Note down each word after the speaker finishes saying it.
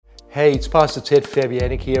Hey, it's Pastor Ted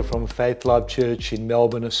Fabianic here from Faith Love Church in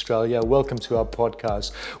Melbourne, Australia. Welcome to our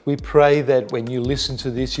podcast. We pray that when you listen to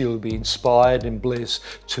this, you'll be inspired and blessed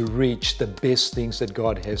to reach the best things that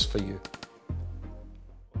God has for you.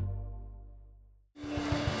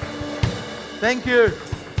 Thank you.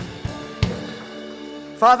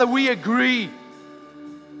 Father, we agree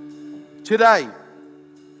today.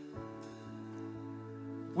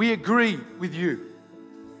 We agree with you.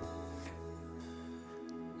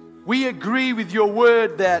 We agree with your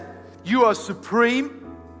word that you are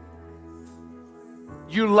supreme.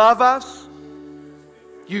 You love us.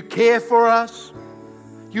 You care for us.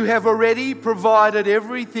 You have already provided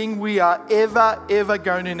everything we are ever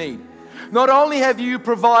going to need. Not only have you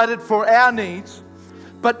provided for our needs,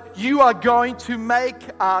 but you are going to make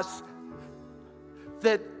us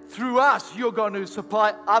that through us you're going to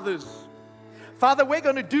supply others. Father, we're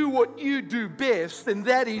going to do what you do best, and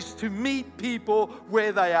that is to meet people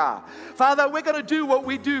where they are. Father, we're going to do what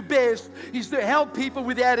we do best, is to help people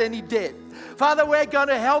without any debt. Father, we're going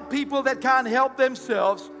to help people that can't help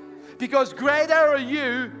themselves, because greater are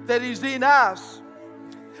you that is in us.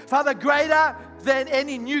 Father, greater than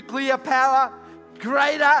any nuclear power,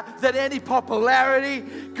 greater than any popularity,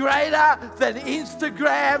 greater than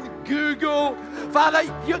Instagram, Google. Father,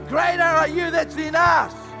 greater are you that's in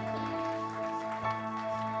us.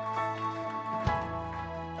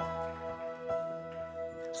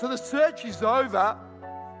 So the search is over.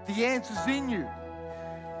 The answer's in you.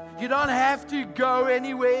 You don't have to go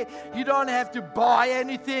anywhere. You don't have to buy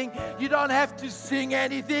anything. You don't have to sing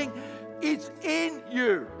anything. It's in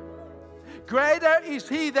you. Greater is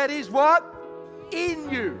he that is what? In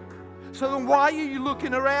you. So then why are you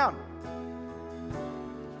looking around?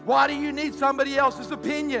 Why do you need somebody else's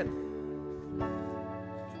opinion?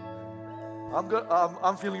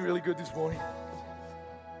 I'm feeling really good this morning.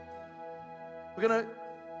 We're going to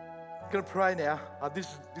pray now.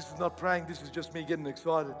 This is not praying. This is just me getting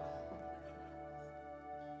excited.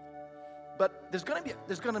 But there's going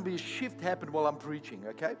to be a shift happen while I'm preaching.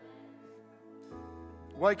 Okay.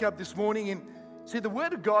 Wake up this morning and see, the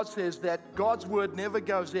Word of God says that God's Word never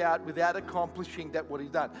goes out without accomplishing that what He's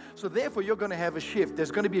done. So therefore, you're going to have a shift.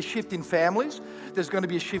 There's going to be a shift in families. There's going to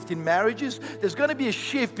be a shift in marriages. There's going to be a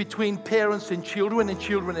shift between parents and children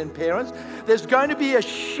and parents. There's going to be a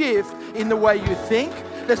shift in the way you think.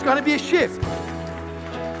 There's going to be a shift.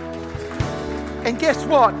 And guess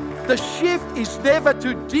what? The shift is never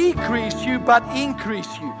to decrease you, but increase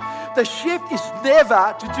you. The shift is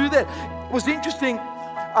never to do that. It was interesting.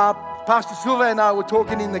 Pastor Silva and I were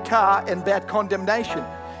talking in the car about condemnation.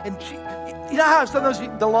 And you know how sometimes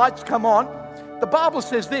the lights come on? The Bible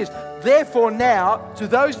says this, therefore now, to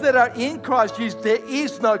those that are in Christ Jesus, there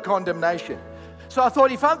is no condemnation. So I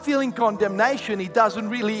thought, if I'm feeling condemnation, it doesn't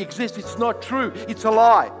really exist. It's not true. It's a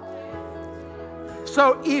lie.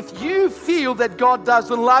 So if you feel that God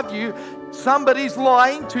doesn't love you, somebody's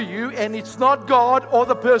lying to you, and it's not God or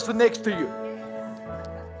the person next to you.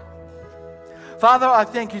 Father, I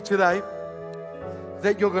thank you today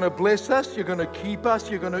that you're going to bless us, you're going to keep us,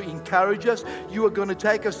 you're going to encourage us, you are going to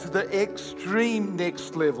take us to the extreme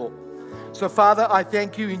next level. So Father, I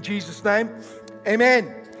thank you in Jesus' name.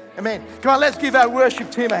 Amen. Amen. Come on, let's give our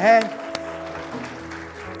worship team a hand.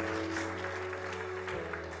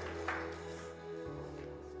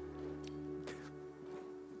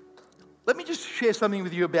 Let me just share something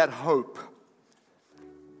with you about hope.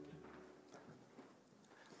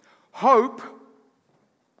 Hope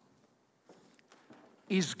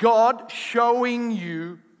is God showing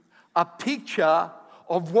you a picture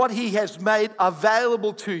of what He has made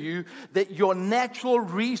available to you that your natural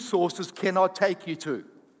resources cannot take you to.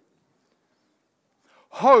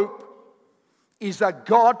 Hope is a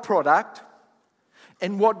God product,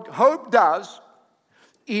 and what hope does,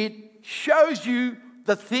 it shows you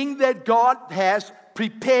the thing that God has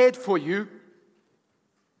prepared for you,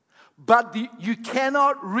 but you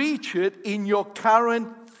cannot reach it in your current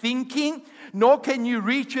thinking, nor can you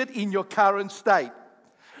reach it in your current state.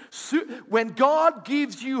 So when God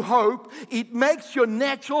gives you hope, it makes your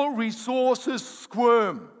natural resources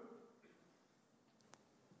squirm.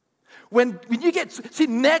 When you see,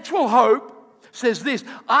 natural hope says this,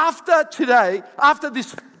 after today, after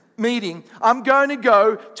this meeting, I'm going to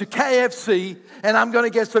go to KFC and I'm going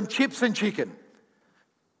to get some chips and chicken.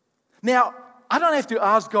 Now, I don't have to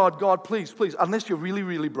ask God, please, unless you're really,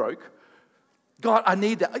 really broke. God, I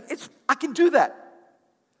need that. I can do that.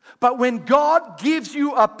 But when God gives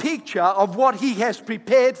you a picture of what He has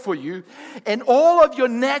prepared for you, and all of your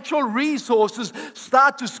natural resources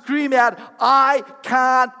start to scream out, I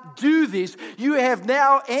can't do this, you have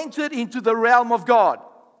now entered into the realm of God.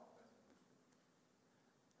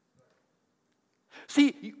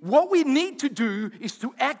 See, what we need to do is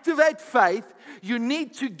to activate faith. You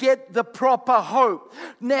need to get the proper hope.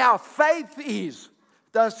 Now, faith is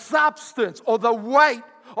the substance or the weight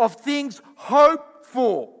of things hoped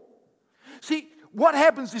for. See, what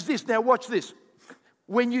happens is this. Now, watch this.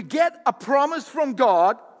 When you get a promise from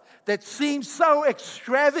God that seems so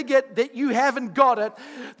extravagant that you haven't got it,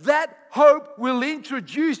 that hope will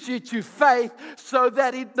introduce you to faith so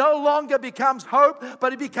that it no longer becomes hope,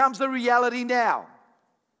 but it becomes a reality now.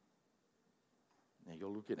 Now you're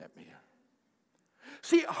looking at me.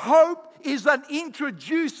 See, hope is an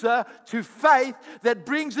introducer to faith that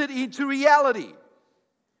brings it into reality.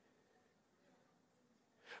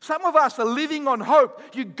 Some of us are living on hope.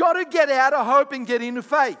 You've got to get out of hope and get into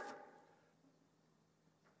faith.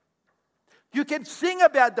 You can sing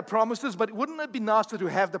about the promises, but wouldn't it be nicer to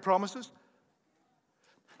have the promises?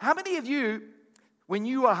 How many of you, when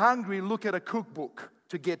you are hungry, look at a cookbook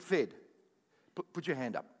to get fed? Put your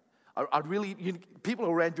hand up. People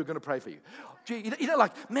around you are going to pray for you.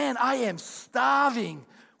 Like, man, I am starving.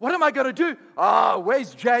 What am I going to do? Oh,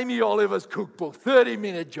 where's Jamie Oliver's cookbook?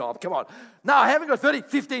 30-minute job. Come on. No, I haven't got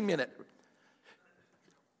 15-minute.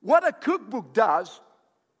 What a cookbook does,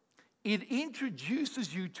 it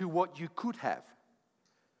introduces you to what you could have.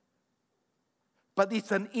 But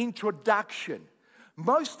it's an introduction.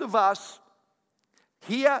 Most of us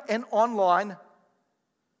here and online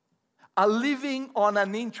are living on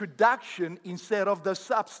an introduction instead of the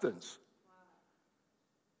substance.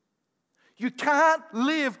 You can't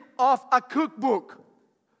live off a cookbook.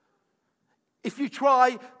 If you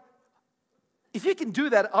can do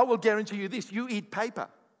that, I will guarantee you this, you eat paper.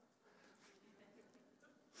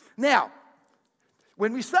 Now,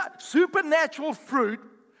 when we start, supernatural fruit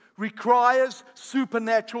requires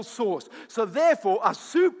supernatural source. So therefore, a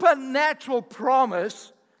supernatural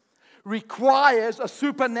promise requires a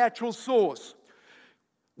supernatural source.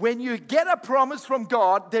 When you get a promise from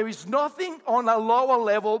God, there is nothing on a lower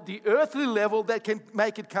level, the earthly level, that can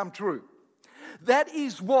make it come true. That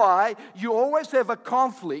is why you always have a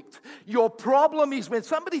conflict. Your problem is when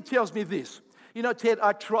somebody tells me this, you know, Ted,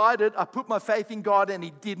 I tried it, I put my faith in God and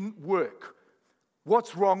it didn't work.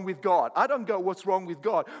 What's wrong with God? I don't go, what's wrong with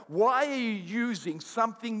God? Why are you using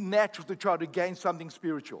something natural to try to gain something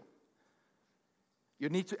spiritual? You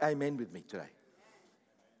need to amen with me today.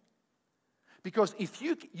 Because if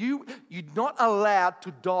you're not allowed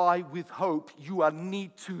to die with hope, you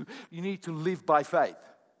need to live by faith.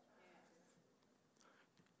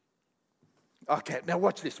 Okay, now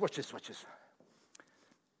watch this.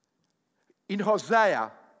 In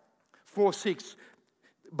Hosea 4:6,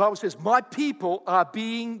 the Bible says, my people are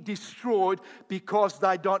being destroyed because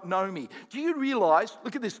they don't know me. Do you realize,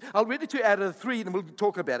 look at this, I'll read it to you out of the 3 and we'll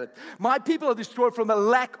talk about it. My people are destroyed from a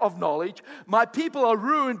lack of knowledge. My people are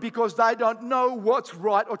ruined because they don't know what's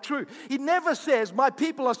right or true. It never says my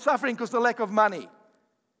people are suffering because of the lack of money.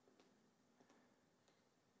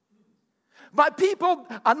 My people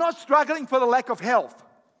are not struggling for the lack of health.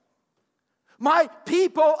 My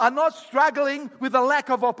people are not struggling with a lack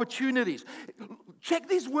of opportunities. Check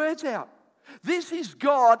these words out. This is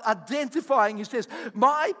God identifying. He says,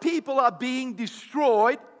 my people are being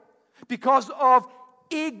destroyed because of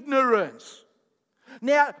ignorance.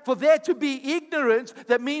 Now, for there to be ignorance,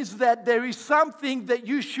 that means that there is something that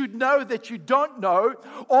you should know that you don't know,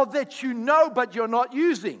 or that you know but you're not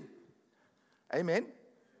using. Amen?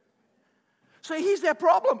 So here's our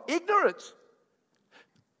problem, ignorance.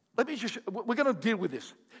 We're going to deal with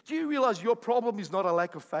this. Do you realize your problem is not a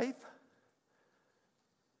lack of faith?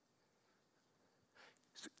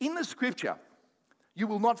 In the scripture, you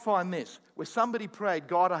will not find this, where somebody prayed,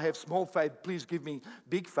 God, I have small faith, please give me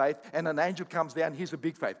big faith, and an angel comes down, here's a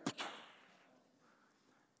big faith.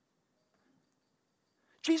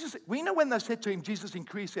 Jesus, we know when they said to him, Jesus,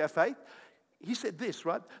 increase our faith, he said this,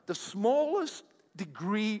 right? The smallest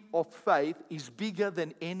degree of faith is bigger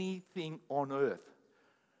than anything on earth.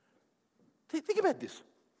 Think about this.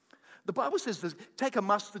 The Bible says this, take a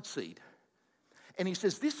mustard seed. And he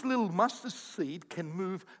says this little mustard seed can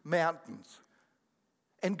move mountains.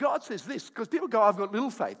 And God says this, because people go, I've got little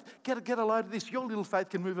faith. Get a load of this. Your little faith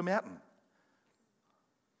can move a mountain.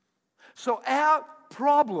 So our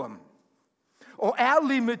problem or our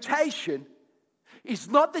limitation is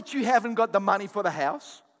not that you haven't got the money for the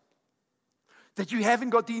house, that you haven't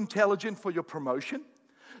got the intelligence for your promotion,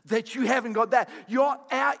 that you haven't got that.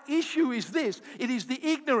 Our issue is this. It is the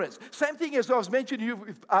ignorance. Same thing as I was mentioning to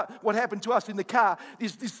you, what happened to us in the car.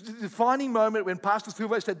 This defining moment when Pastor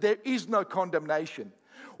Silva said, there is no condemnation.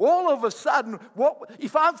 All of a sudden,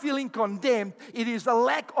 if I'm feeling condemned, it is a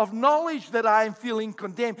lack of knowledge that I am feeling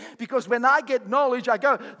condemned. Because when I get knowledge, I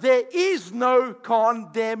go, there is no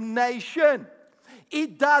condemnation.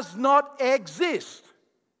 It does not exist.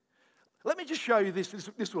 Let me just show you this.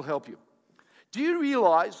 This will help you. Do you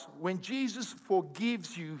realize when Jesus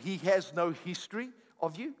forgives you, he has no history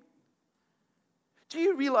of you? Do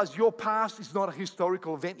you realize your past is not a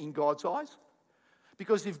historical event in God's eyes?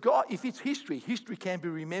 Because if it's history, history can be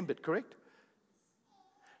remembered, correct?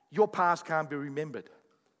 Your past can't be remembered.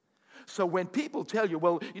 So when people tell you,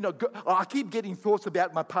 well, I keep getting thoughts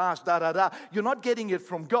about my past, you're not getting it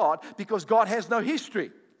from God because God has no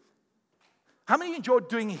history. How many enjoyed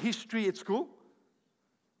doing history at school?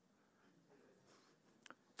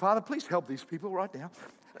 Father, please help these people right now.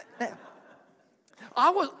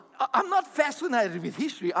 I'm not fascinated with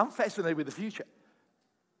history. I'm fascinated with the future.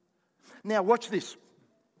 Now, watch this.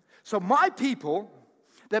 So my people,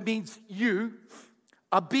 that means you,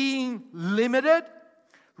 are being limited,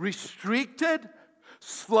 restricted,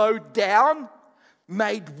 slowed down,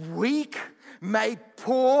 made weak, made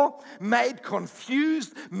poor, made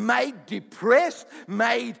confused, made depressed,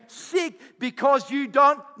 made sick because you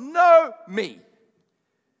don't know me.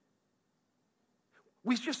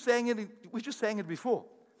 We just sang it before.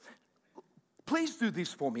 Please do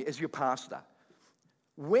this for me as your pastor.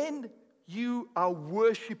 When you are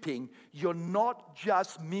worshiping, you're not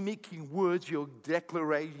just mimicking words, you're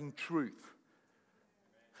declaring truth.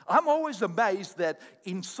 I'm always amazed that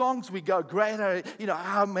in songs we go, greater,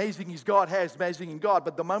 how amazing is God, how amazing in God.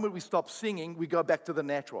 But the moment we stop singing, we go back to the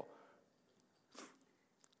natural.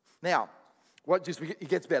 Now, it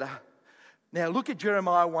gets better. Now look at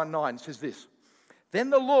Jeremiah 1:9. It says this. Then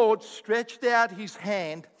the Lord stretched out his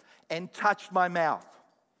hand and touched my mouth.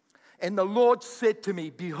 And the Lord said to me,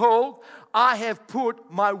 behold, I have put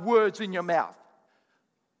my words in your mouth.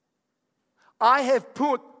 I have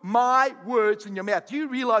put my words in your mouth. Do you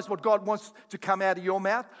realize what God wants to come out of your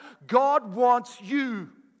mouth? God wants you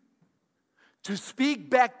to speak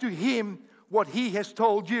back to him what he has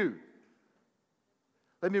told you.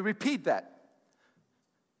 Let me repeat that.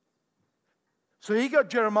 So he got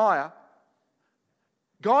Jeremiah.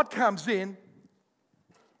 God comes in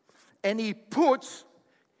and he puts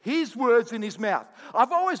his words in his mouth.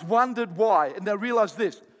 I've always wondered why, and I realize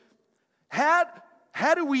this. How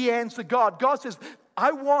do we answer God? God says,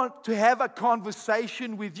 I want to have a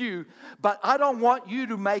conversation with you, but I don't want you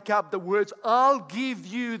to make up the words. I'll give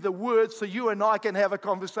you the words so you and I can have a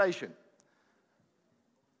conversation.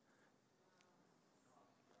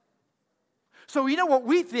 So you know what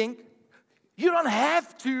we think? You don't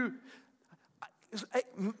have to.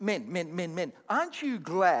 Men, aren't you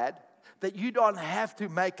glad that you don't have to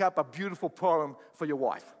make up a beautiful poem for your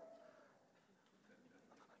wife?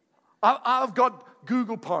 I've got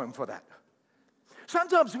Google poem for that.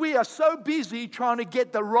 Sometimes we are so busy trying to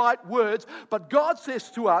get the right words, but God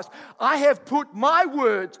says to us, I have put my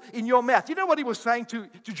words in your mouth. You know what he was saying to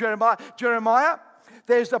Jeremiah? Jeremiah,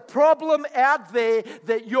 there's a problem out there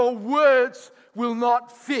that your words will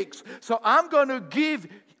not fix. So I'm going to give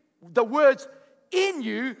the words in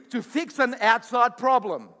you to fix an outside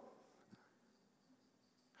problem.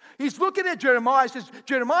 He's looking at Jeremiah and says,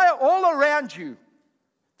 Jeremiah, all around you,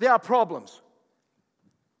 there are problems.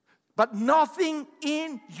 But nothing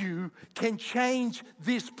in you can change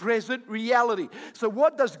this present reality. So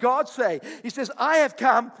what does God say? He says, I have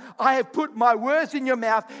come, I have put my words in your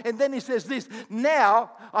mouth. And then he says this,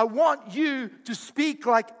 now I want you to speak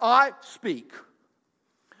like I speak.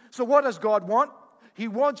 So what does God want? He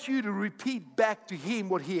wants you to repeat back to him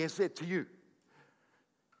what he has said to you.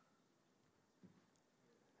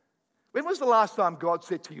 When was the last time God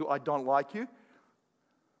said to you, I don't like you?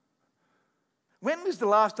 When was the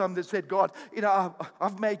last time that said, God,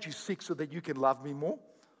 I've made you sick so that you can love me more?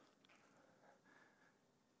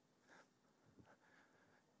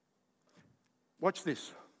 Watch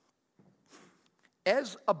this.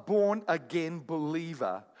 As a born-again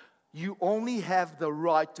believer, you only have the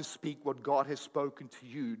right to speak what God has spoken to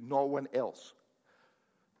you, no one else.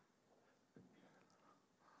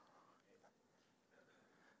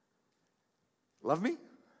 Love me?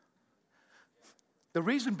 The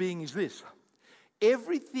reason being is this.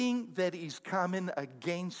 Everything that is coming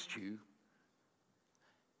against you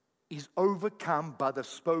is overcome by the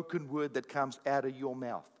spoken word that comes out of your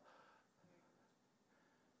mouth.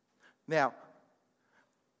 Now,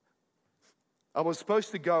 I was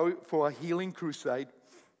supposed to go for a healing crusade.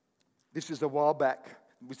 This is a while back.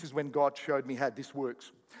 This is when God showed me how this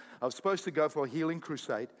works. I was supposed to go for a healing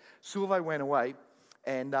crusade. Sylvain went away,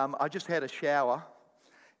 and I just had a shower,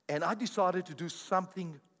 and I decided to do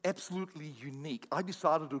something absolutely unique. I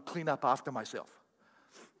decided to clean up after myself.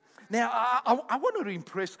 Now, I wanted to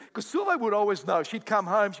impress, because Sylvia would always know. She'd come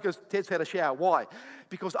home, she goes, Ted's had a shower. Why?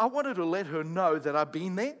 Because I wanted to let her know that I've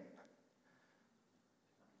been there.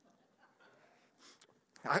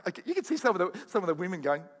 You can see some of the women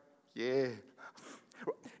going, yeah.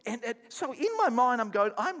 And so in my mind, I'm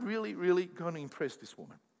going, I'm really, really going to impress this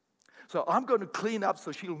woman. So I'm going to clean up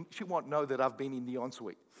so she won't know that I've been in the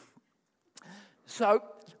ensuite. So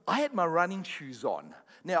I had my running shoes on.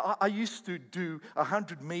 Now, I used to do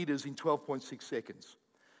 100 meters in 12.6 seconds.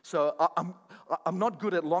 So I'm not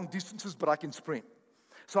good at long distances, but I can sprint.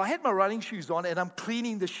 So I had my running shoes on, and I'm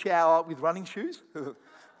cleaning the shower with running shoes.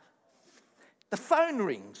 The phone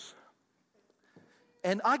rings,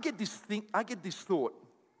 and I get this thought,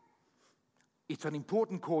 it's an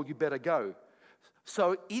important call, you better go.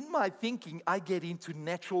 So in my thinking, I get into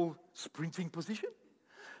natural sprinting position.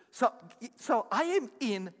 So I am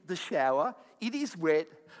in the shower, it is wet,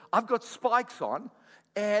 I've got spikes on,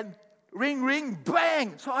 and ring, ring,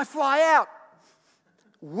 bang, so I fly out.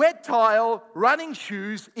 Wet tile, running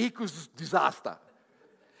shoes equals disaster.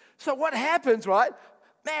 So what happens, right?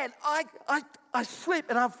 Man, I slip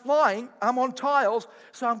and I'm flying, I'm on tiles,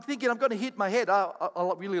 so I'm thinking I'm going to hit my head. I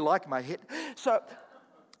really like my head. So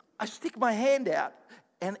I stick my hand out,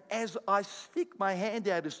 and as I stick my hand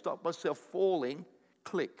out to stop myself falling,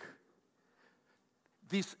 click.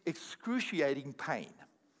 This excruciating pain.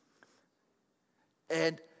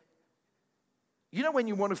 And you know when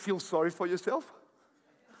you want to feel sorry for yourself?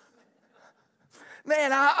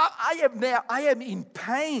 Man, I am in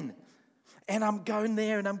pain. And I'm going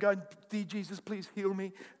there and I'm going, dear Jesus, please heal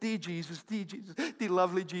me. Dear Jesus, dear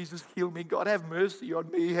lovely Jesus, heal me. God, have mercy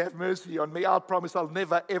on me, have mercy on me. I promise I'll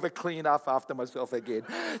never, ever clean up after myself again.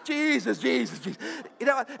 Jesus. You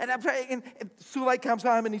know, and I'm praying, and Sule comes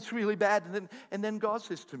home and it's really bad. And then God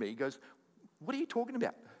says to me, he goes, what are you talking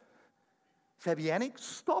about? Fabianic,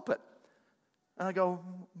 stop it. And I go,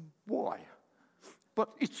 why? But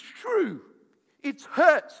it's true. It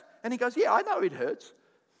hurts. And he goes, yeah, I know it hurts.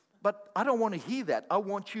 But I don't want to hear that. I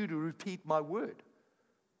want you to repeat my word.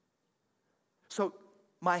 So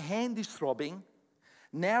my hand is throbbing.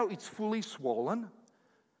 Now it's fully swollen.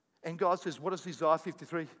 And God says, what does Isaiah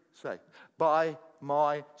 53 say? By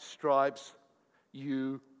my stripes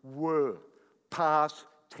you were. Past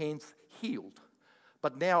tense healed.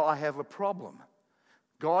 But now I have a problem.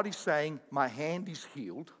 God is saying my hand is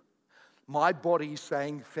healed. My body is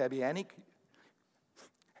saying, Fabianic,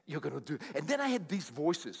 you're going to do. And then I had these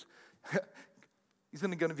voices.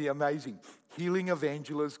 Isn't it going to be amazing? Healing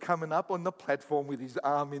evangelist coming up on the platform with his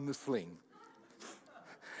arm in the sling.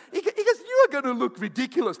 He goes, you are going to look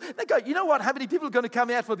ridiculous. They go, you know what? How many people are going to come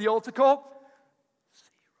out for the altar call?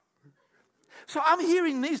 0. So I'm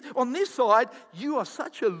hearing this. On this side, you are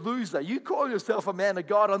such a loser. You call yourself a man of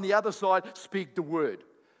God. On the other side, speak the word.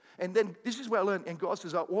 And then this is where I learned. And God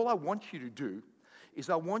says, all I want you to do is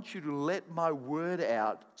I want you to let my word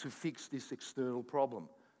out to fix this external problem.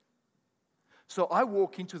 So I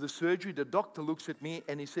walk into the surgery, the doctor looks at me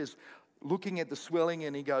and he says, looking at the swelling,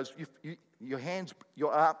 and he goes,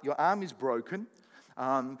 your arm is broken.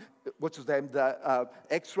 What's his name? The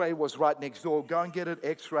x-ray was right next door. Go and get it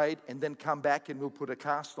x-rayed and then come back and we'll put a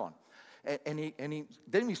cast on.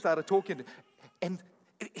 Then we started talking, and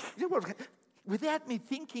you know what, without me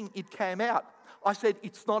thinking it came out, I said,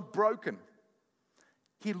 it's not broken.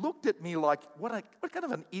 He looked at me like, what kind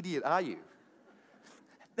of an idiot are you?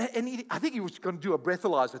 And I think he was going to do a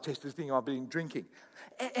breathalyzer test, this thing I've been drinking.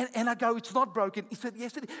 And I go, it's not broken. He said,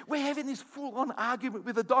 yes, we're having this full-on argument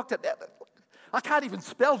with the doctor. I can't even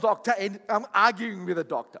spell doctor, and I'm arguing with a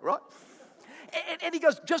doctor, right? And he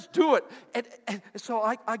goes, just do it. And so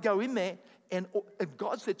I go in there, and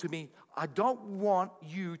God said to me, I don't want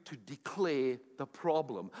you to declare the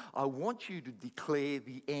problem. I want you to declare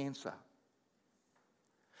the answer.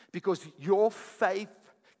 Because your faith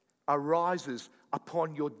arises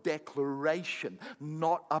upon your declaration,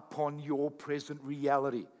 not upon your present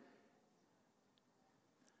reality.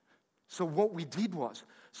 So what we did was,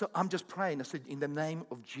 so I'm just praying. I said, in the name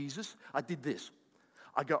of Jesus, I did this.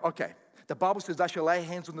 I go, okay, the Bible says, I shall lay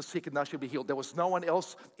hands on the sick and they shall be healed. There was no one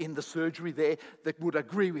else in the surgery there that would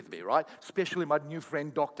agree with me, right? Especially my new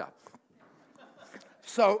friend, doctor.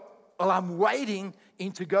 So while I'm waiting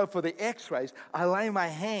in to go for the x-rays, I lay my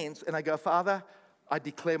hands and I go, Father, I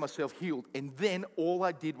declare myself healed. And then all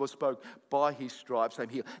I did was spoke, by his stripes I'm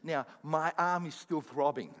healed. Now, my arm is still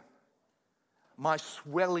throbbing. My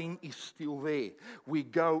swelling is still there. We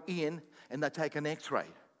go in and they take an x-ray.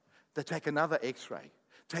 They take another x-ray.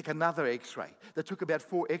 Take another x-ray. They took about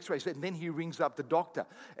 4 x-rays. And then he rings up the doctor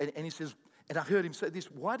and he says, And I heard him say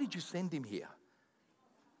this, why did you send him here?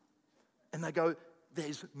 And they go,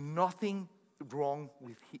 there's nothing wrong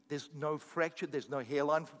with him. There's no fracture. There's no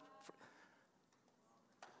hairline.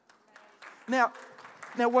 Now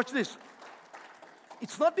watch this.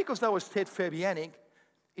 It's not because I was Ted Fabianic.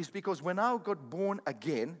 It's because when I got born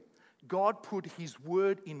again, God put His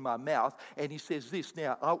word in my mouth, and He says this.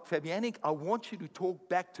 Now, Fabianic, I want you to talk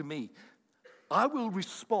back to me. I will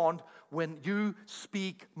respond when you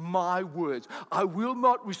speak my words. I will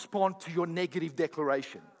not respond to your negative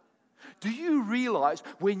declaration. Do you realize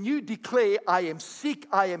when you declare, I am sick,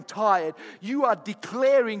 I am tired, you are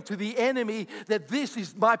declaring to the enemy that this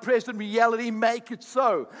is my present reality, make it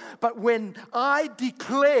so. But when I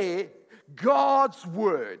declare God's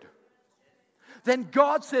word, then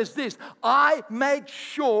God says this, I make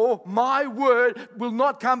sure my word will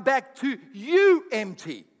not come back to you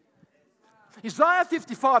empty. Isaiah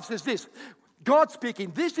 55 says this, God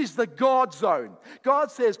speaking, this is the God zone.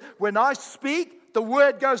 God says, when I speak, the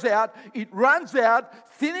word goes out, it runs out,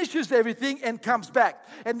 finishes everything, and comes back.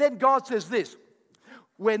 And then God says this,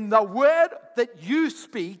 when the word that you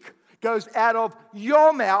speak goes out of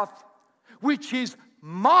your mouth, which is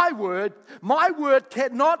my word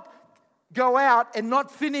cannot go out and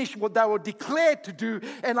not finish what they were declared to do,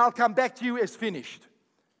 and I'll come back to you as finished.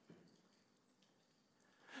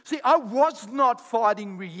 See, I was not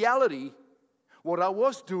fighting reality. What I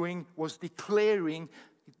was doing was declaring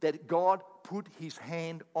that God put His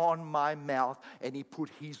hand on my mouth and He put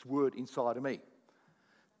His word inside of me.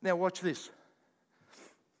 Now watch this.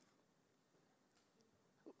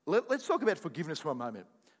 Let's talk about forgiveness for a moment.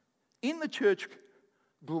 In the church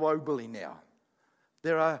globally now,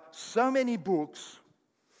 there are so many books,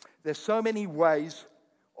 there's so many ways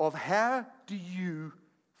of how do you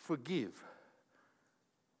forgive.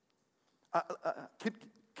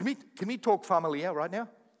 Can we talk family right now?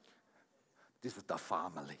 This is the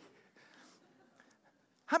family.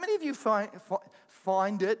 How many of you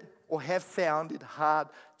find it or have found it hard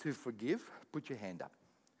to forgive? Put your hand up.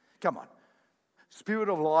 Come on. Spirit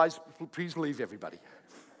of lies, please leave everybody.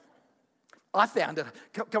 I found it.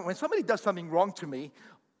 Come on, when somebody does something wrong to me,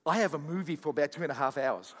 I have a movie for about 2.5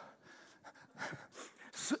 hours.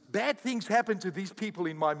 Bad things happen to these people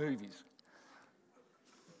in my movies.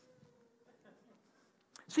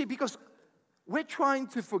 See, because we're trying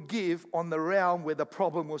to forgive on the realm where the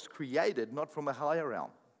problem was created, not from a higher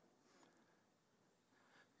realm.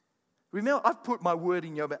 Remember, I've put my word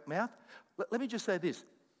in your mouth. Let me just say this.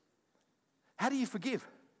 How do you forgive?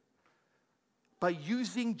 By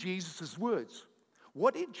using Jesus' words.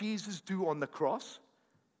 What did Jesus do on the cross?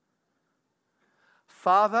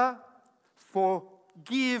 Father,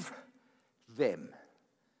 forgive them.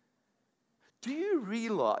 Do you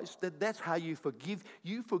realize that that's how you forgive?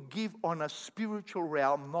 You forgive on a spiritual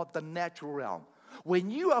realm, not the natural realm.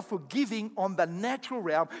 When you are forgiving on the natural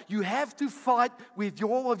realm, you have to fight with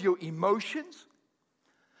all of your emotions.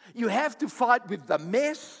 You have to fight with the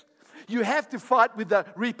mess. You have to fight with the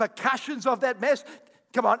repercussions of that mess.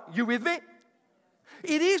 Come on, you with me?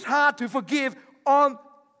 It is hard to forgive on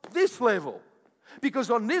this level.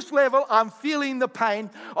 Because on this level, I'm feeling the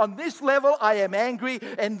pain. On this level, I am angry.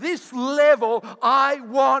 And this level, I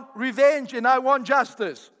want revenge and I want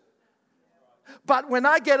justice. But when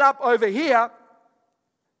I get up over here,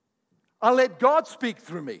 I let God speak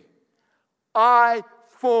through me. I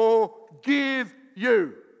forgive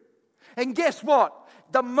you. And guess what?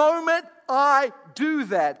 The moment I do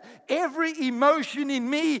that, every emotion in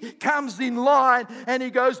me comes in line and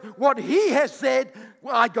He goes, what He has said,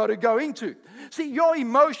 well, I got to go into. See, your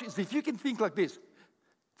emotions, if you can think like this,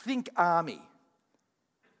 think army.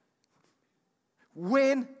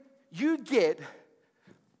 When you get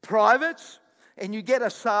privates and you get a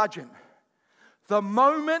sergeant, the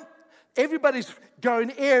moment everybody's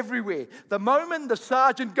going everywhere, the moment the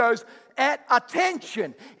sergeant goes, at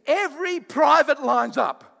attention, every private lines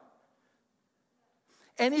up.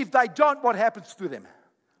 And if they don't, what happens to them?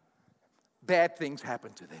 Bad things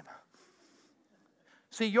happen to them.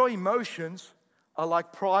 See, your emotions are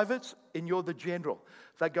like privates and you're the general.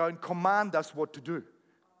 They go and command us what to do.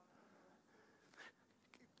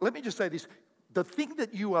 Let me just say this. The thing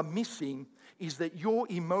that you are missing is that your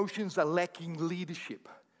emotions are lacking leadership.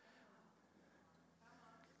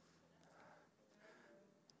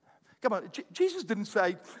 Come on, Jesus didn't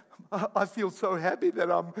say, I feel so happy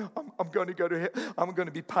that I'm going to go to hell. I'm going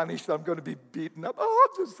to be punished. I'm going to be beaten up. Oh,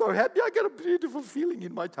 I'm just so happy. I got a beautiful feeling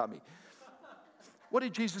in my tummy. What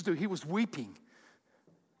did Jesus do? He was weeping.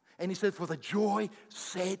 And He said, for the joy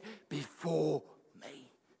set before me.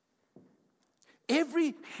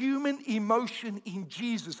 Every human emotion in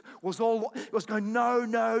Jesus was going, no,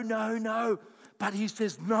 no, no, no. But he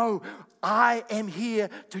says, no, I am here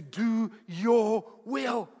to do your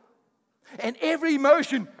will. And every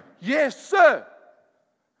emotion, yes, sir.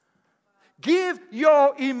 Give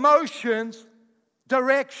your emotions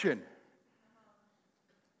direction.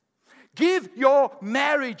 Give your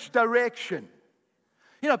marriage direction.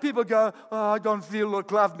 You know, people go, oh, I don't feel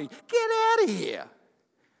like love me. Get out of here.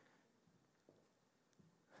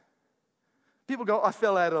 People go, I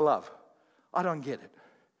fell out of love. I don't get it.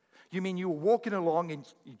 You mean you were walking along and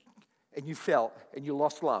you fell and you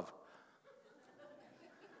lost love?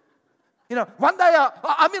 You know, one day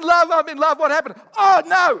I'm in love, what happened? Oh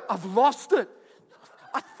no, I've lost it.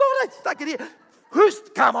 I thought I stuck it here.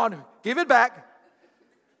 Come on, give it back.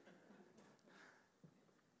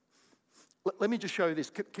 Let me just show you this.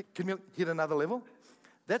 Can we hit another level?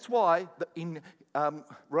 That's why in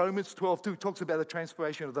Romans 12:2 talks about the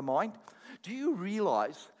transformation of the mind. Do you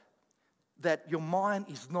realize that your mind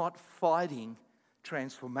is not fighting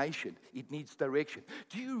transformation? It needs direction.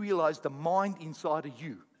 Do you realize the mind inside of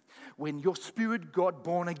you, when your spirit got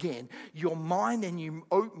born again, your mind and your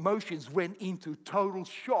emotions went into total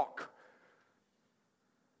shock?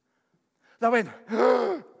 They went,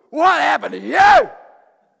 what happened to you?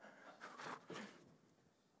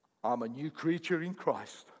 I'm a new creature in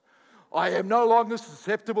Christ. I am no longer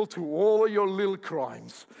susceptible to all of your little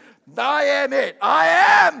crimes. I am it. I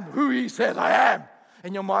am who he says I am.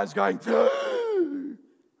 And your mind's going, and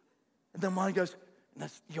the mind goes,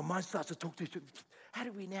 your mind starts to talk to you. How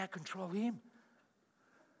do we now control him?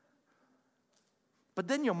 But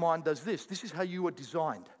then your mind does this. This is how you were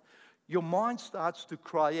designed. Your mind starts to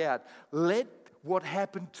cry out, let what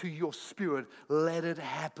happened to your spirit, let it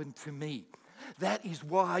happen to me. That is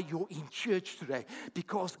why you're in church today,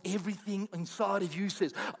 because everything inside of you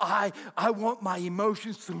says, I want my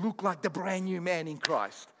emotions to look like the brand new man in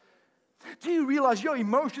Christ. Do you realize your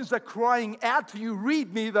emotions are crying out to you,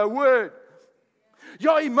 read me the word?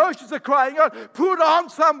 Your emotions are crying out, put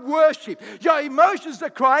on some worship. Your emotions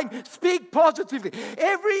are crying, speak positively.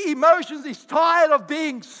 Every emotion is tired of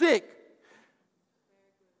being sick.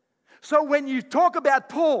 So when you talk about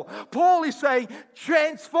Paul is saying,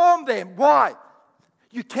 transform them. Why?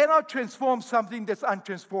 You cannot transform something that's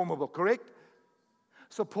untransformable, correct?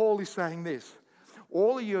 So Paul is saying this.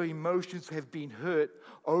 All of your emotions have been hurt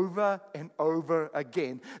over and over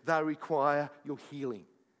again. They require your healing.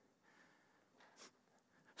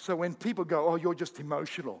 So when people go, oh, you're just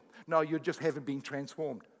emotional. No, you just haven't been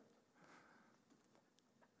transformed.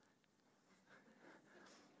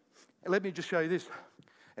 And let me just show you this.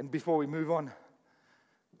 And before we move on,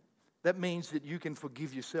 that means that you can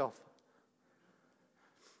forgive yourself.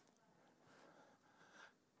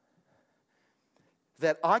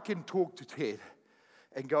 That I can talk to Ted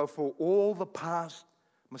and go for all the past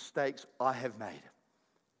mistakes I have made.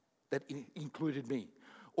 That included me.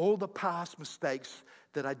 All the past mistakes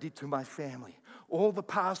that I did to my family. All the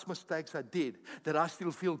past mistakes I did that I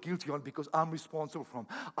still feel guilty on because I'm responsible for them.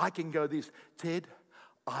 I can go this, Ted,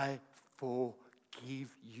 I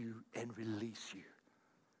forgive you and release you.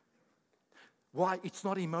 Why? It's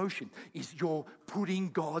not emotion. It's you're putting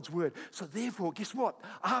God's word. So therefore, guess what?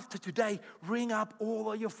 After today, ring up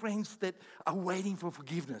all of your friends that are waiting for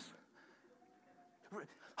forgiveness.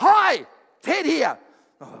 Hi, Ted here.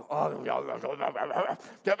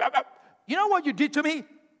 You know what you did to me?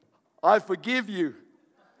 I forgive you.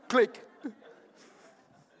 Click.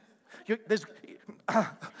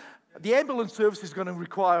 The ambulance service is going to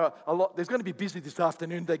require a lot. There's going to be busy this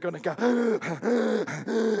afternoon. They're going to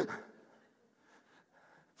go.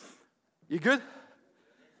 You good?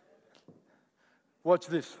 Watch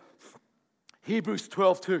this. Hebrews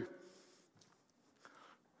 12:2.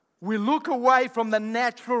 We look away from the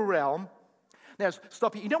natural realm. Now,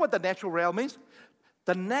 stop here. You know what the natural realm is?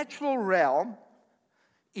 The natural realm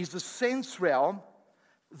is the sense realm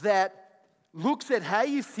that looks at how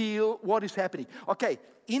you feel, what is happening. Okay,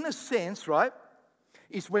 in a sense, right,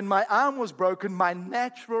 is when my arm was broken, my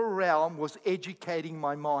natural realm was educating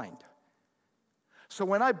my mind. So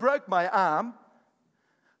when I broke my arm,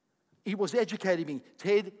 it was educating me.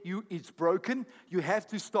 Ted, it's broken. You have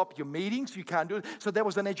to stop your meetings. You can't do it. So there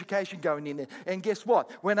was an education going in there. And guess what?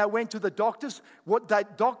 When I went to the doctors, what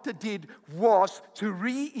that doctor did was to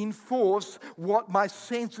reinforce what my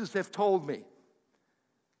senses have told me.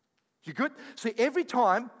 You good? So every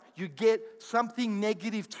time you get something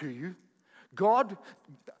negative to you,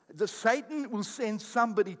 Satan will send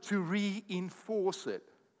somebody to reinforce it.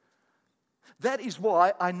 That is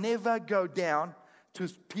why I never go down to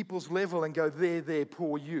people's level and go, there,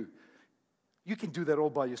 poor you. You can do that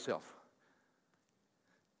all by yourself.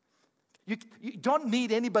 You don't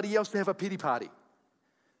need anybody else to have a pity party,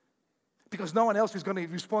 because no one else is going to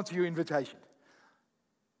respond to your invitation.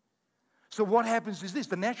 So what happens is this: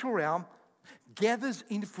 the natural realm gathers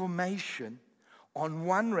information on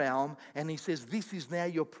one realm, and he says, this is now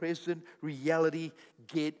your present reality.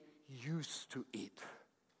 Get used to it.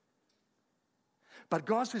 But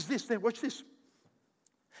God says this, now watch this.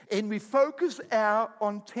 And we focus our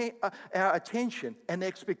attention and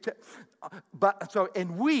expectation.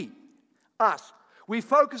 We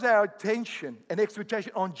focus our attention and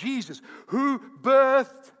expectation on Jesus, who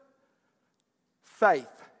birthed faith.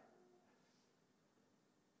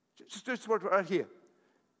 Just right here.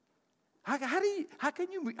 How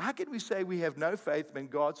can we say we have no faith when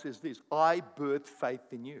God says this? I birthed faith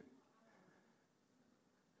in you.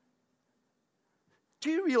 Do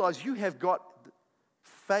you realize you have got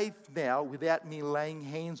faith now without me laying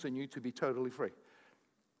hands on you to be totally free?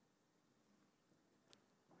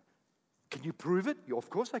 Can you prove it? Yeah, of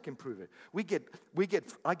course I can prove it.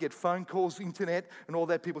 I get phone calls, internet, and all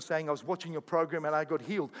that, people saying I was watching your program and I got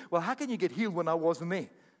healed. Well, how can you get healed when I wasn't there?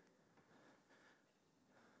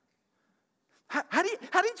 How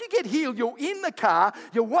did you get healed? You're in the car,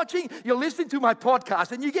 you're listening to my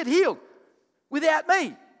podcast, and you get healed without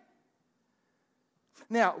me.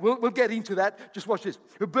 Now, we'll get into that. Just watch this.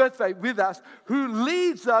 Who birthed faith with us, who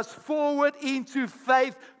leads us forward into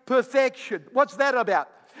faith perfection. What's that about?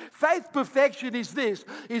 Faith perfection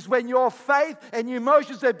is when your faith and your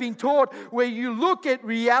emotions have been taught, where you look at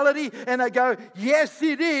reality and I go, yes,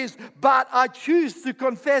 it is, but I choose to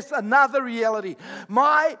confess another reality.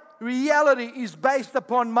 My reality is based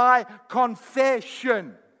upon my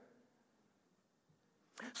confession.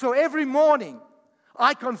 So every morning,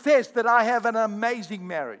 I confess that I have an amazing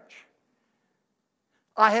marriage.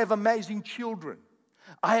 I have amazing children.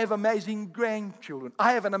 I have amazing grandchildren.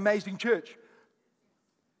 I have an amazing church.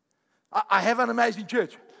 I have an amazing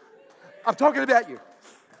church. I'm talking about you.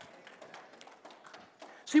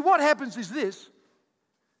 See, what happens is this.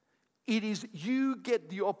 It is you get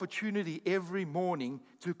the opportunity every morning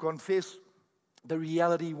to confess the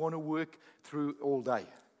reality you want to work through all day.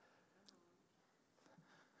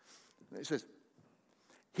 It says,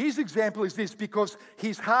 his example is this: because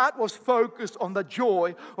his heart was focused on the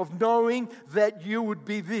joy of knowing that you would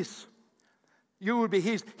be this. You would be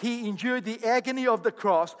his. He endured the agony of the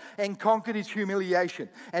cross and conquered his humiliation,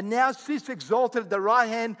 and now sits exalted at the right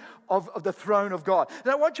hand of the throne of God.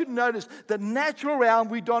 And I want you to notice the natural realm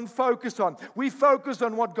we don't focus on. We focus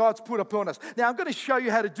on what God's put upon us. Now I'm going to show you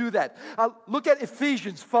how to do that. Look at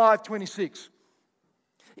Ephesians 5:26.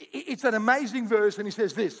 It's an amazing verse, and he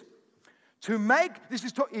says this.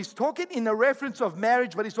 He's talking in a reference of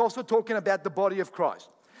marriage, but he's also talking about the body of Christ.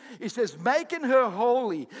 He says, making her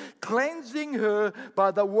holy, cleansing her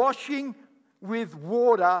by the washing with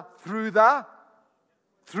water through the.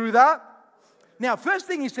 Now, first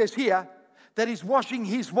thing he says here, that he's washing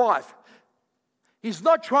his wife. He's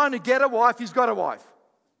not trying to get a wife, he's got a wife.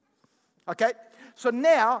 Okay? So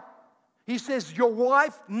now, he says, your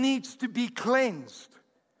wife needs to be cleansed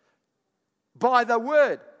by the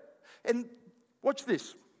word. And watch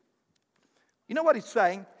this. You know what he's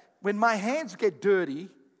saying? When my hands get dirty,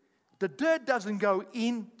 the dirt doesn't go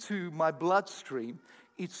into my bloodstream.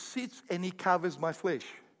 It sits and it covers my flesh.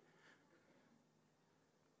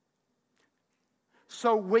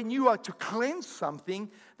 So when you are to cleanse something,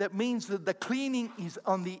 that means that the cleaning is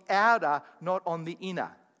on the outer, not on the inner.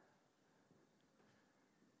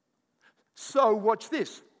 So watch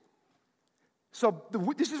this. So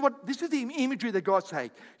this is the imagery that God's saying.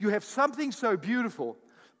 You have something so beautiful,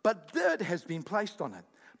 but dirt has been placed on it.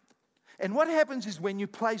 And what happens is when you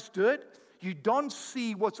place dirt, you don't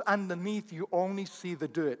see what's underneath, you only see the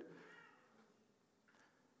dirt.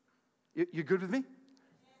 You good with me?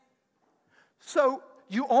 So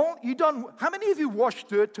you don't. How many of you wash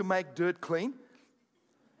dirt to make dirt clean?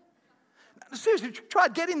 Seriously, try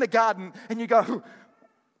it. Get in the garden and you go,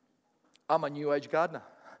 I'm a new age gardener.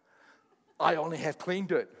 I only have clean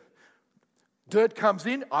dirt. Dirt comes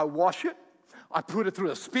in, I wash it. I put it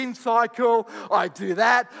through a spin cycle. I do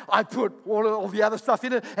that. I put all the other stuff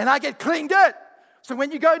in it, and I get clean dirt. So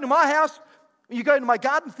when you go into my house, when you go into my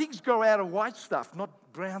garden, things grow out of white stuff, not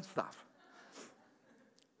brown stuff.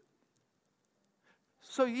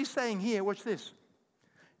 So you're saying here, watch this,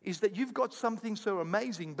 is that you've got something so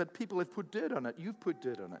amazing, but people have put dirt on it. You've put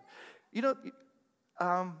dirt on it.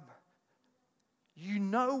 You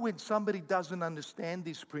know when somebody doesn't understand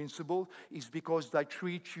this principle is because they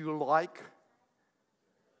treat you like.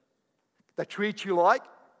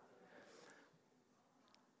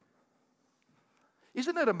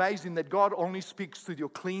 Isn't it amazing that God only speaks to your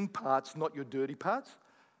clean parts, not your dirty parts?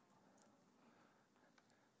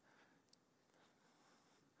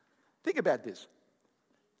 Think about this.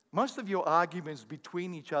 Most of your arguments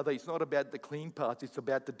between each other, it's not about the clean parts, it's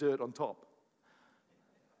about the dirt on top.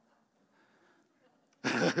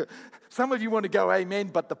 Some of you want to go amen,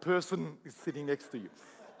 but the person is sitting next to you.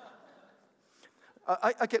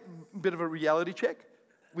 I get a bit of a reality check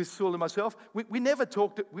with Saul and myself. We never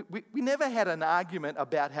talked, we never had an argument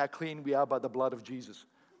about how clean we are by the blood of Jesus.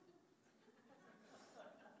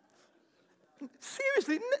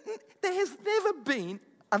 Seriously, there has never been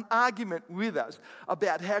an argument with us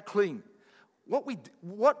about how clean. What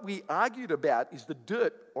we argued about is the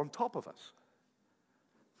dirt on top of us.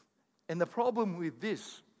 And the problem with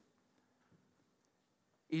this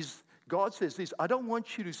is God says this, I don't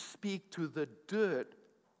want you to speak to the dirt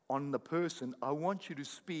on the person. I want you to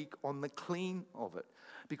speak on the clean of it.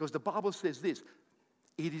 Because the Bible says this,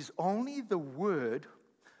 it is only the word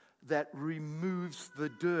that removes the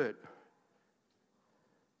dirt.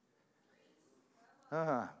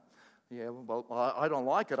 Yeah, well, I don't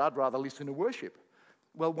like it. I'd rather listen to worship.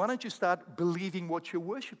 Well, why don't you start believing what you're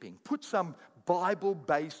worshiping? Put some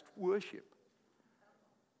Bible-based worship.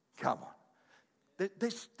 Come on.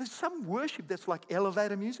 There's some worship that's like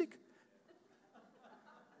elevator music.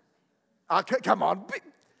 Come on.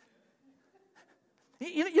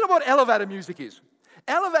 You know what elevator music is?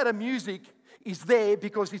 Elevator music is there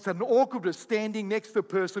because it's an awkwardness standing next to a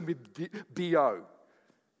person with BO.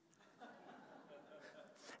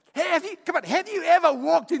 Have you ever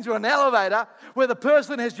walked into an elevator where the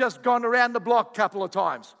person has just gone around the block a couple of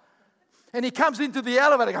times? And he comes into the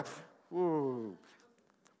elevator and goes, ooh.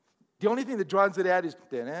 The only thing that drives it out is,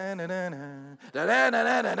 and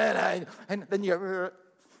then you go,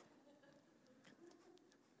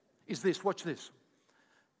 is this, watch this.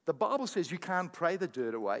 The Bible says you can't pray the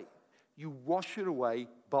dirt away. You wash it away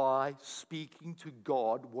by speaking to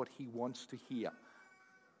God what He wants to hear.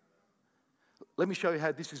 Let me show you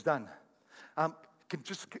how this is done. Can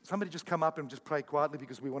somebody just come up and just pray quietly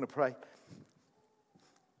because we want to pray.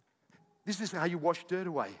 This is how you wash dirt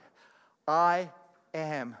away. I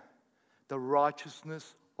am the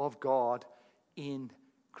righteousness of God in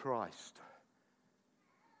Christ.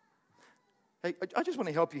 Hey, I just want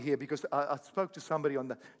to help you here because I spoke to somebody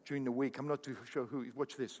during the week. I'm not too sure who.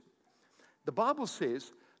 Watch this. The Bible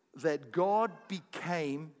says that God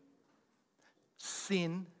became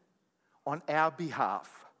sin on our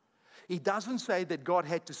behalf. It doesn't say that God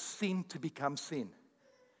had to sin to become sin.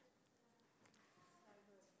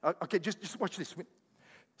 Okay, just watch this.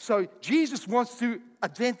 So Jesus wants to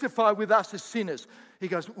identify with us as sinners. He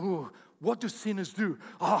goes, ooh, what do sinners do?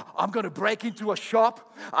 Oh, I'm going to break into a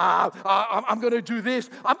shop. I'm going to do this.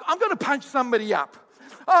 I'm going to punch somebody up.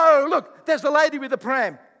 Oh, look, there's a lady with a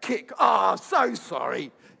pram. Kick. Oh, so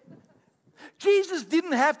sorry. Jesus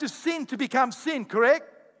didn't have to sin to become sin, correct?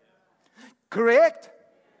 Correct?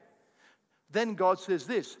 Then God says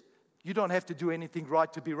this, you don't have to do anything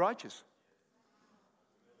right to be righteous.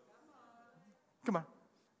 Come on.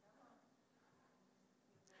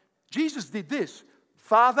 Jesus did this.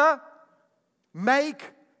 Father, make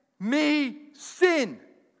me sin.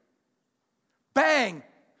 Bang.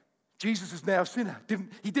 Jesus is now a sinner.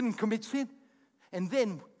 He didn't commit sin. And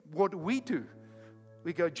then what do?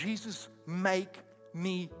 We go, Jesus, make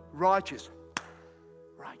me righteous.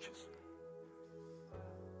 Righteous.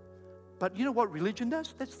 But you know what religion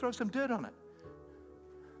does? Let's throw some dirt on it.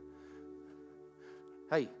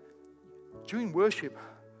 Hey, during worship,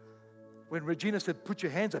 when Regina said, put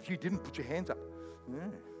your hands up, you didn't put your hands up.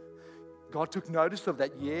 God took notice of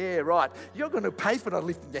that. Yeah, right. You're going to pay for not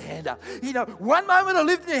lifting your hand up. You know, one moment of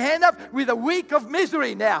lifting your hand up with a week of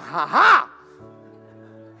misery. Now, ha-ha.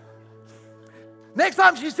 Next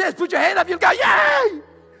time she says, put your hand up, you'll go, yay!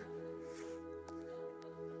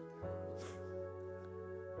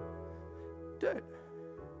 Dirt.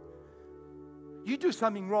 You do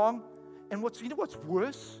something wrong, and you know what's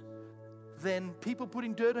worse than people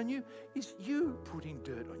putting dirt on you? Is you putting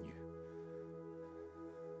dirt on you.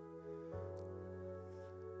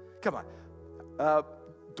 Come on.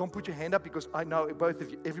 Don't put your hand up because I know both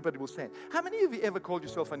of you, everybody will stand. How many of you ever called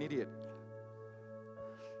yourself an idiot?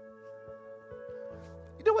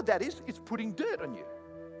 You know what that is? It's putting dirt on you.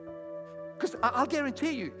 Because I'll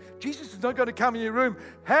guarantee you, Jesus is not going to come in your room,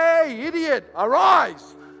 hey, idiot,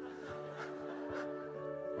 arise.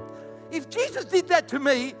 If Jesus did that to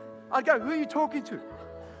me, I'd go, who are you talking to? You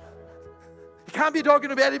can't be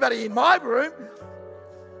talking about anybody in my room.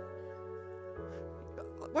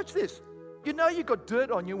 Watch this. You know you got dirt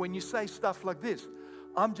on you when you say stuff like this.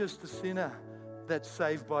 I'm just a sinner that's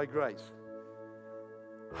saved by grace.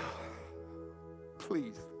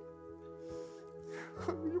 Please.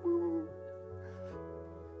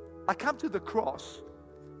 I come to the cross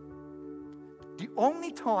The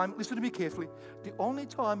only time, listen to me carefully, the only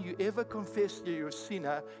time you ever confess that you're a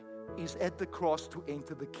sinner is at the cross to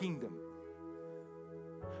enter the kingdom.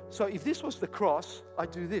 So if this was the cross, I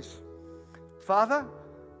do this. Father,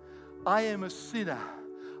 I am a sinner.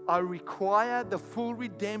 I require the full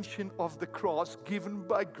redemption of the cross given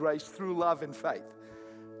by grace through love and faith.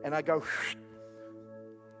 And I go,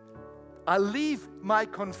 I leave my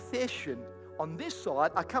confession on this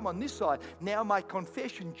side. I come on this side. Now my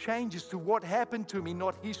confession changes to what happened to me,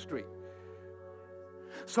 not history.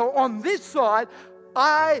 So on this side,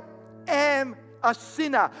 I am a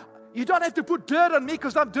sinner. You don't have to put dirt on me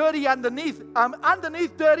because I'm dirty underneath. I'm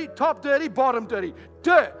underneath dirty, top dirty, bottom dirty.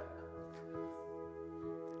 Dirt.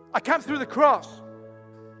 I come through the cross.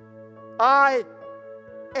 I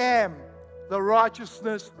am the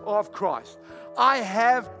righteousness of Christ. I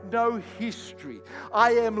have no history.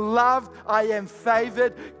 I am loved. I am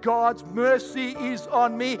favored. God's mercy is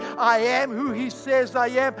on me. I am who He says I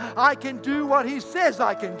am. I can do what He says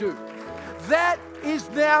I can do. That is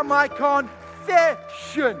now my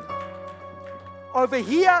confession. Over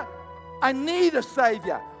here, I need a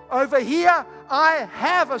Savior. Over here, I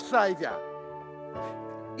have a Savior.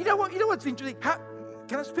 You know what's interesting?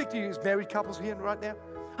 Can I speak to you as married couples here right now?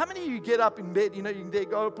 How many of you get up in bed, you can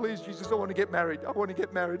go, oh, please, Jesus, I want to get married. I want to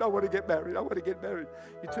get married. I want to get married. I want to get married.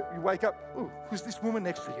 You wake up, oh, who's this woman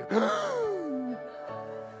next to you?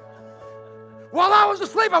 While I was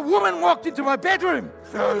asleep, a woman walked into my bedroom.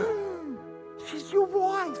 She's your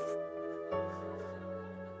wife.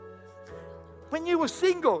 When you were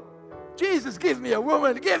single, Jesus, give me a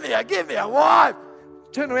woman, give me a wife.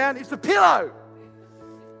 Turn around, it's a pillow.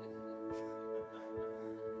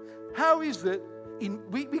 How is it?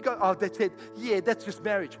 We go, oh, that's it. Yeah, that's just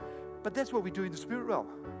marriage. But that's what we do in the spirit realm.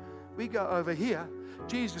 We go over here.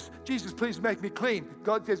 Jesus, please make me clean.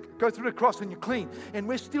 God says, go through the cross and you're clean. And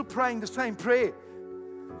we're still praying the same prayer.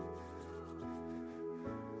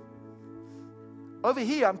 Over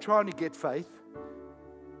here, I'm trying to get faith.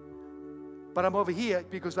 But I'm over here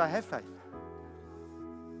because I have faith.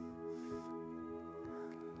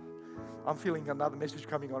 I'm feeling another message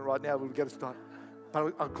coming on right now. We've got to start.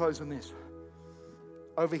 But I'll close on this.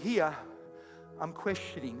 Over here, I'm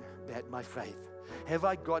questioning about my faith. Have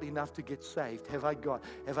I got enough to get saved? Have I got?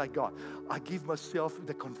 I give myself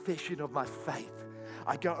the confession of my faith.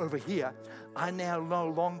 I go over here. I'm now no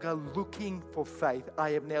longer looking for faith. I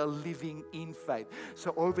am now living in faith.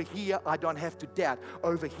 So over here, I don't have to doubt.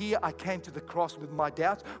 Over here, I came to the cross with my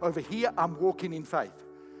doubts. Over here, I'm walking in faith.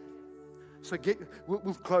 So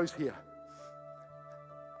we'll close here.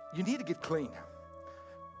 You need to get clean.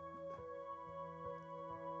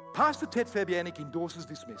 Pastor Ted Fabianic endorses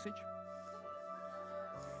this message.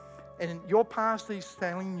 And your pastor is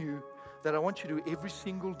telling you that I want you to every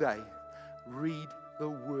single day read the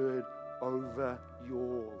word over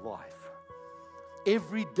your life.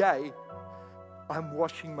 Every day I'm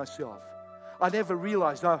washing myself. I never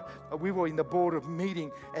realized, we were in the board of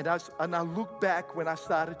meeting and I looked back when I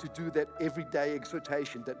started to do that everyday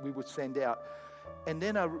exhortation that we would send out. And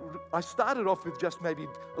then I started off with just maybe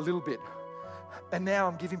a little bit. And now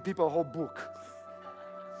I'm giving people a whole book.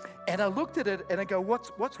 And I looked at it and I go,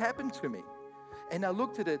 what's happened to me? And I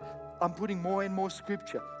looked at it, I'm putting more and more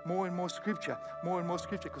scripture,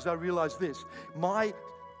 because I realized this. My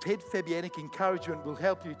Ted Fabianic encouragement will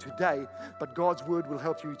help you today, but God's word will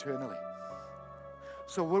help you eternally.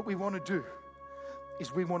 So what we want to do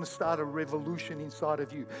is we want to start a revolution inside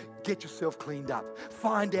of you. Get yourself cleaned up.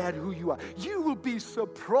 Find out who you are. You will be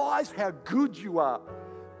surprised how good you are.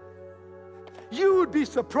 You would be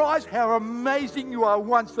surprised how amazing you are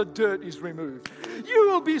once the dirt is removed. You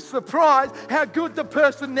will be surprised how good the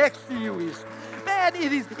person next to you is. Man,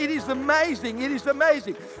 it is amazing. It is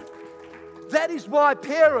amazing. That is why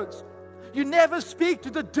parents, you never speak to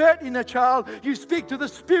the dirt in a child. You speak to the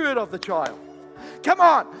spirit of the child. Come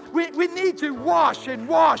on. We need to wash and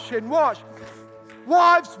wash and wash.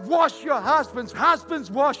 Wives, wash your husbands. Husbands,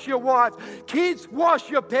 wash your wives. Kids, wash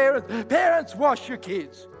your parents. Parents, wash your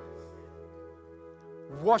kids.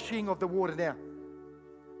 Washing of the water. Now,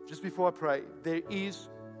 just before I pray, there is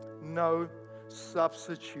no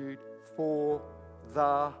substitute for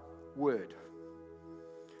the word.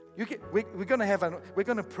 We're going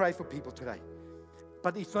to pray for people today,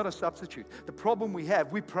 but it's not a substitute. The problem we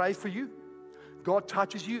have, we pray for you, God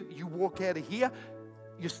touches you, you walk out of here,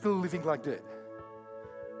 you're still living like dirt.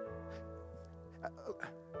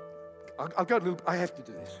 I'll go a little. I have to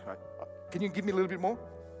do this. Right? Can you give me a little bit more?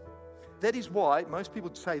 That is why most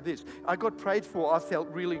people say this. I got prayed for, I felt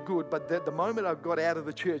really good, but the moment I got out of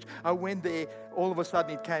the church, I went there, all of a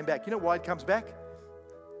sudden it came back. You know why it comes back?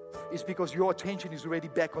 It's because your attention is already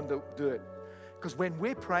back on the dirt. Because when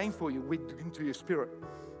we're praying for you, we're looking to your spirit.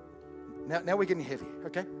 Now we're getting heavy,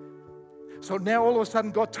 okay? So now all of a sudden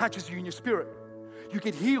God touches you in your spirit. You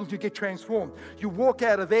get healed, you get transformed. You walk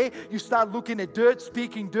out of there, you start looking at dirt,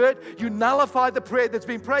 speaking dirt. You nullify the prayer that's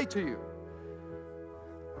been prayed to you.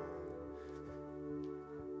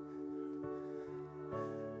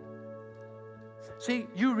 See,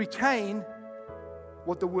 you retain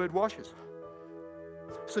what the word washes.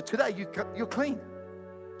 So today you're clean.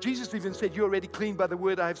 Jesus even said, you're already clean by the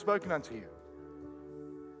word I have spoken unto you.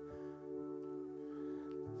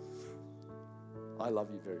 I love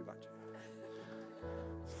you very much.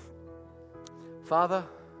 Father,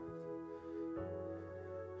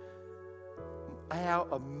 our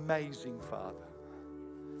amazing Father,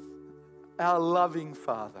 our loving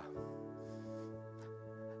Father.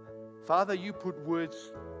 Father, you put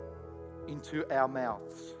words into our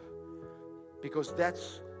mouths because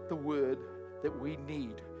that's the word that we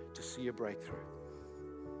need to see a breakthrough.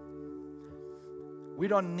 We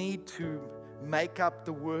don't need to make up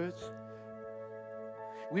the words.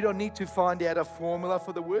 We don't need to find out a formula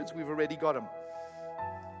for the words. We've already got them.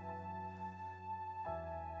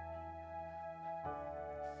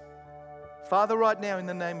 Father, right now in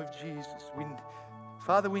the name of Jesus,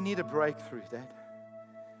 Father, we need a breakthrough, Dad.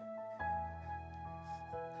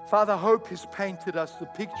 Father, hope has painted us the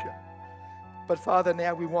picture. But Father,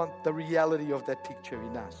 now we want the reality of that picture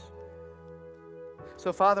in us.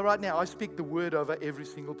 So Father, right now I speak the word over every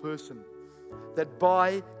single person that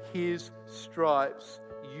by His stripes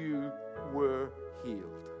you were healed.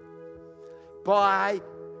 By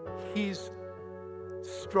His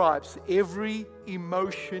stripes, every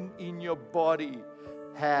emotion in your body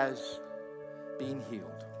has been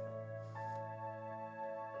healed.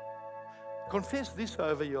 Confess this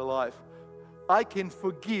over your life. I can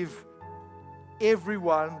forgive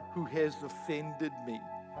everyone who has offended me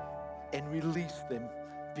and release them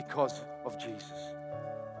because of Jesus.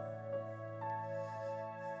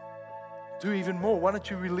 Do even more. Why don't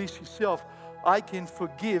you release yourself? I can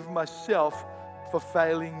forgive myself for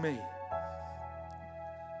failing me.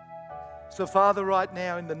 So Father, right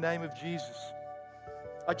now in the name of Jesus,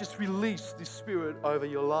 I just release this Spirit over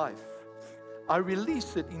your life. I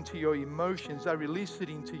release it into your emotions. I release it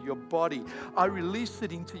into your body. I release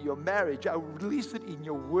it into your marriage. I release it in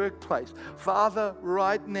your workplace. Father,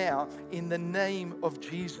 right now, in the name of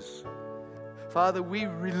Jesus, Father, we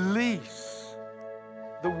release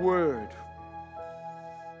the word.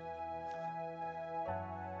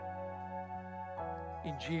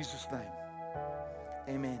 In Jesus' name,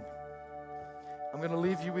 amen. I'm going to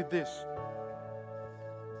leave you with this.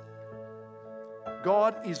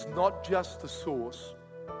 God is not just the source.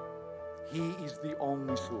 He is the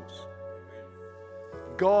only source.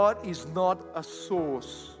 God is not a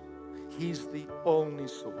source. He's the only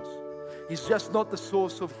source. He's just not the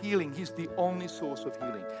source of healing. He's the only source of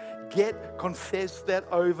healing. Confess that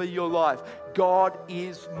over your life. God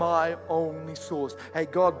is my only source. Hey,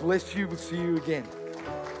 God bless you. We'll see you again.